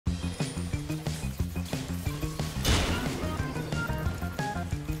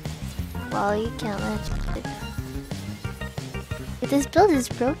Well, you can't land shit. If this build is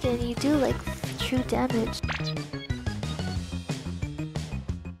broken, you do like true damage.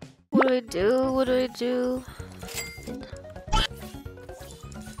 What do I do? What do I do?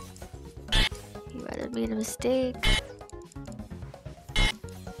 You might have made a mistake.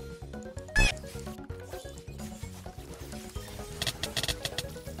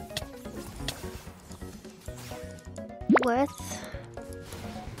 What?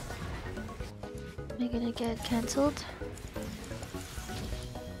 Am I gonna get cancelled?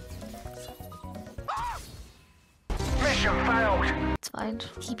 Mission failed. It's fine.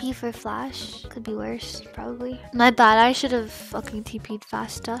 TP for flash could be worse, probably. My bad, I should have fucking TP'd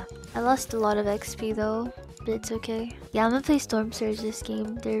faster. I lost a lot of XP though, but it's okay. Yeah, I'm gonna play Storm Surge this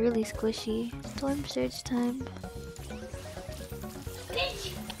game. They're really squishy. Storm Surge time.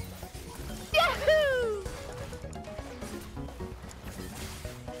 Bitch. Yahoo!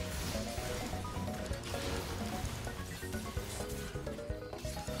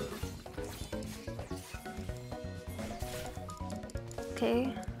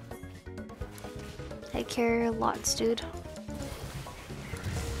 Okay. I care lots, dude.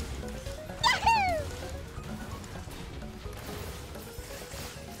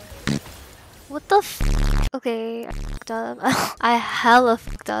 What the f? Okay, I fucked up. I hella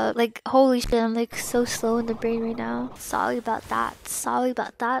fucked up. Like, holy shit, I'm like so slow in the brain right now. Sorry about that. Sorry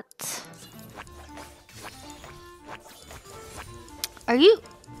about that. Are you?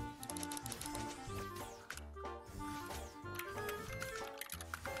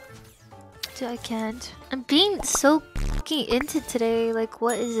 Dude, I can't. I'm being so fucking into today. Like,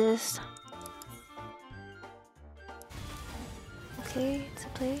 what is this? Okay, it's a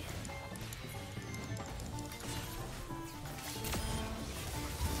play.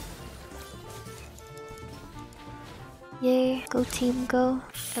 Yay, go team, go.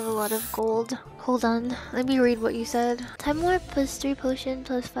 I have a lot of gold. Hold on, let me read what you said. Time Warp plus 3 potion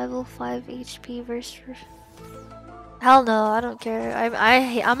plus 505 HP versus... Hell no, I don't care.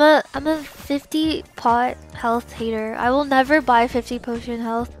 I'm a 50 pot health hater. I will never buy 50 potion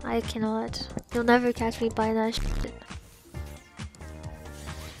health. I cannot. You'll never catch me buying that shit.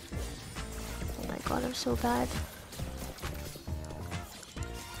 Oh my god, I'm so bad.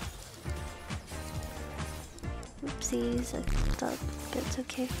 Oopsies, I fucked up, but it's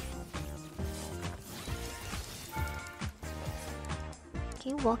okay.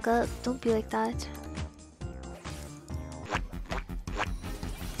 Can you walk up? Don't be like that.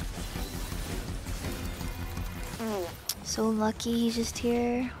 So unlucky, he's just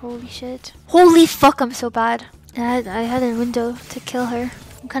here. Holy shit. Holy fuck, I'm so bad. I had a window to kill her.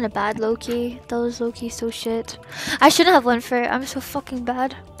 I'm kinda bad, low-key. That was low-key so shit. I shouldn't have went for it. I'm so fucking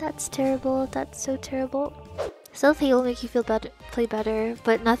bad. That's terrible. That's so terrible. Self-hate will make you feel better, play better,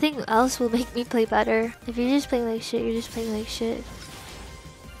 but nothing else will make me play better. If you're just playing like shit, you're just playing like shit.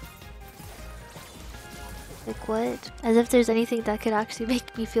 Like what? As if there's anything that could actually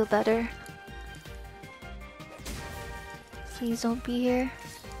make me feel better. Please don't be here.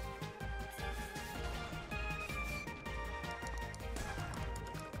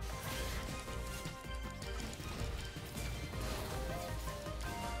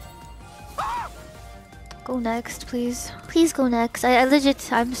 Go next, please. Please go next. I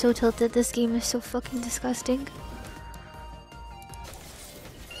legit, I'm so tilted. This game is so fucking disgusting.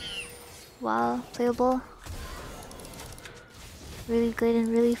 Wow, playable. Really good and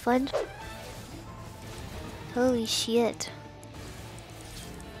really fun. Holy shit.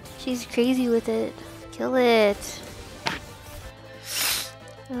 She's crazy with it. Kill it.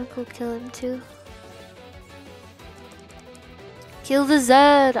 I'll go kill him too. Kill the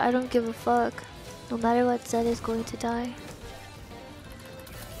Zed! I don't give a fuck. No matter what, Zed is going to die.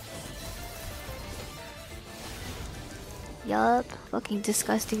 Yup. Fucking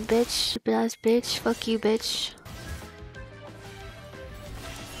disgusting bitch. Stupid ass bitch. Fuck you, bitch.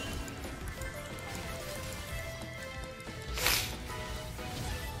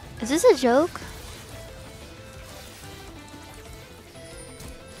 Is this a joke?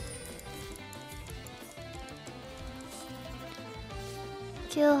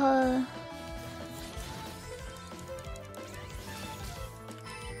 Kill her.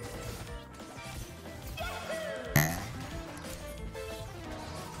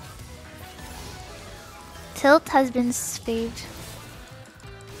 Tilt has been saved.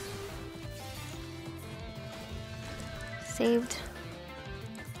 Saved.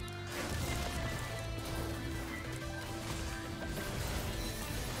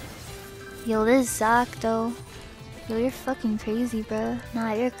 Yo, this Zach though. Yo, you're fucking crazy, bruh.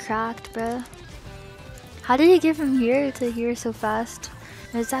 Nah, you're cracked, bruh. How did you get from here to here so fast?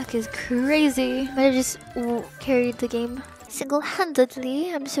 My Zac is crazy. Might have just carried the game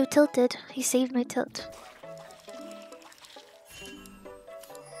single-handedly. I'm so tilted. He saved my tilt.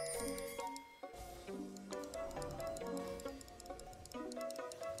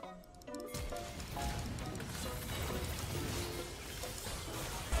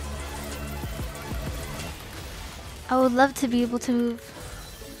 I would love to be able to move.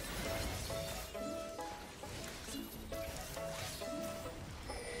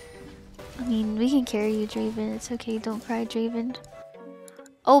 I mean, we can carry you, Draven. It's okay, don't cry, Draven.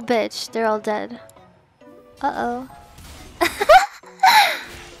 Oh, bitch, they're all dead. Uh-oh.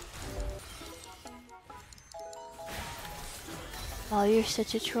 Wow, you're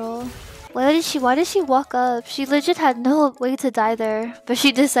such a troll. Why did she walk up? She legit had no way to die there, but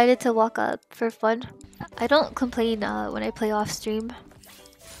she decided to walk up for fun. I don't complain when I play off stream.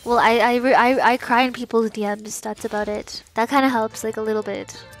 Well, I cry in people's DMs, that's about it. That kind of helps, like, a little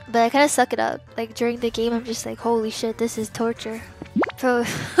bit. But I kind of suck it up. Like, during the game, I'm just like, holy shit, this is torture. Bro,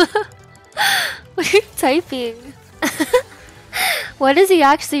 what are you typing? Why does he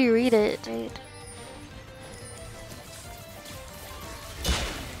actually read it? Right.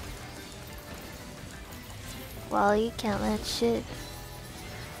 Well, you can't land shit.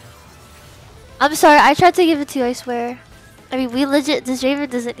 I'm sorry, I tried to give it to you, I swear. I mean, we legit, this Draven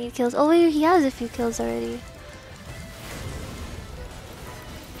doesn't need kills. Oh wait, he has a few kills already.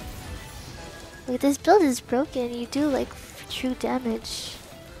 Wait, this build is broken. You do like true damage.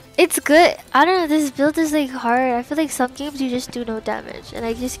 It's good. I don't know, this build is like hard. I feel like some games you just do no damage and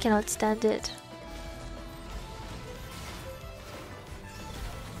I just cannot stand it.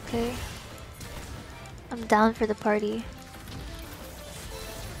 Okay. I'm down for the party.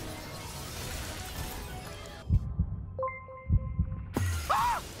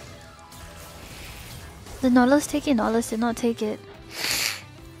 The Nautilus take it? Nautilus did not take it.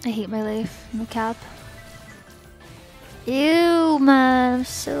 I hate my life. No cap. Ew, man. I'm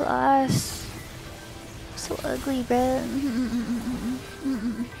so ass. So ugly, bro.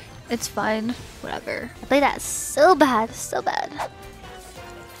 It's fine. Whatever. I played that so bad. So bad.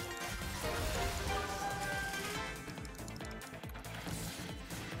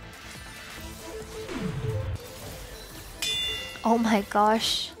 Oh my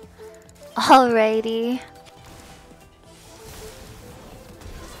gosh. Alrighty.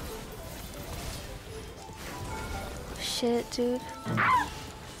 Shit, dude.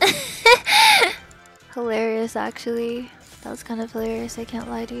 Hilarious, actually. That was kind of hilarious, I can't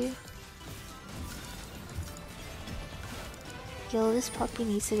lie to you. Yo, this puppy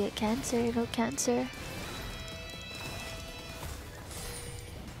needs to get cancer. No cancer.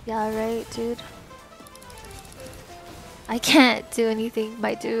 Yeah, right, dude. I can't do anything,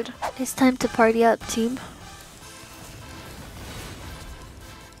 my dude. It's time to party up, team.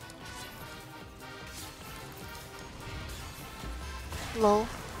 Lol.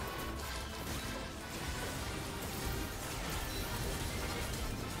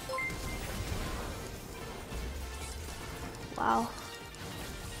 Wow.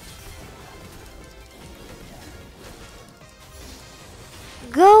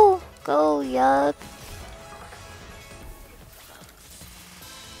 Go! Go, yup.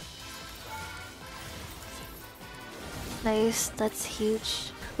 Nice, that's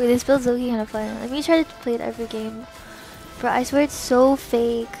huge. Wait, this build's looking kind of fun. Let me try to play it every game. Bro, I swear it's so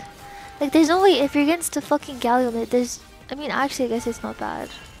fake. Like, there's no way if you're against a fucking Gallium, there's... I mean, actually, I guess it's not bad.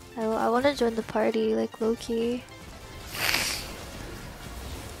 I want to join the party, like, low-key.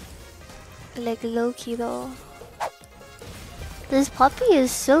 Like, low-key, though. This puppy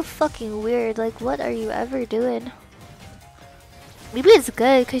is so fucking weird. Like, what are you ever doing? Maybe it's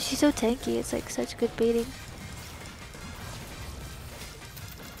good, because she's so tanky. It's, like, such good baiting.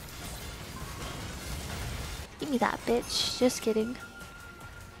 Give me that, bitch. Just kidding.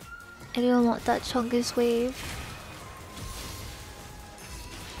 Anyone want that Chungus wave?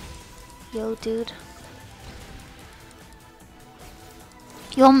 Yo, dude.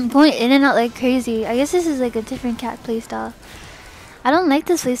 Yo, I'm going in and out like crazy. I guess this is like a different cat playstyle. I don't like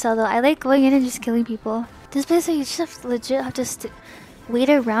this playstyle though. I like going in and just killing people. This playstyle, you just have to legit have to wait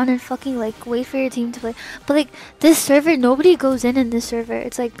around and fucking like wait for your team to play. But like this server, nobody goes in this server.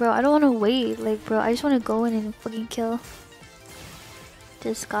 It's like, bro, I don't want to wait. Like, bro, I just want to go in and fucking kill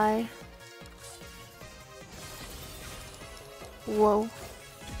this guy. Whoa.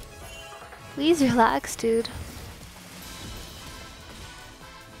 Please relax, dude.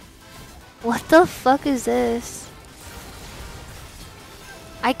 What the fuck is this?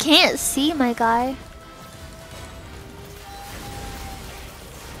 I can't see, my guy.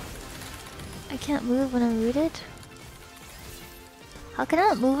 I can't move when I'm rooted. How can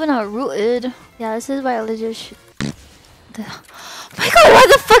I move and not rooted? Yeah, this is why I legit should. Oh my god, why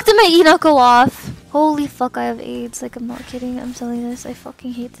the fuck did my E not go off? Holy fuck, I have AIDS. Like, I'm not kidding. I'm selling this. I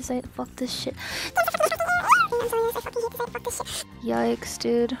fucking hate this. I fuck this shit. Yikes,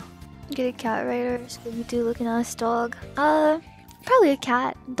 dude. Get a cat rider. Scooby-Doo looking ass dog. Probably a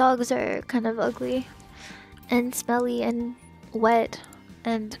cat. Dogs are kind of ugly. And smelly and wet.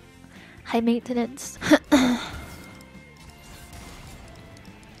 And high maintenance.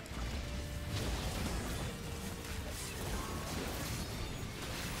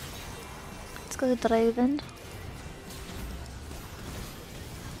 Let's go driving.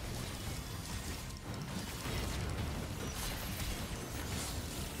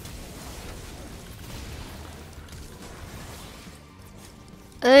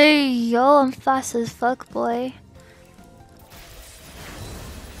 Hey, yo, I'm fast as fuck, boy.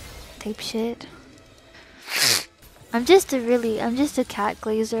 Type shit. I'm just a cat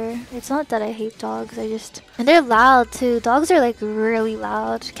glazer. It's not that I hate dogs, and they're loud too. Dogs are like really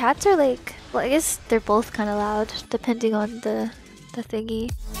loud. Cats are like, well, I guess they're both kind of loud, depending on the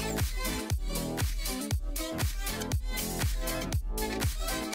thingy.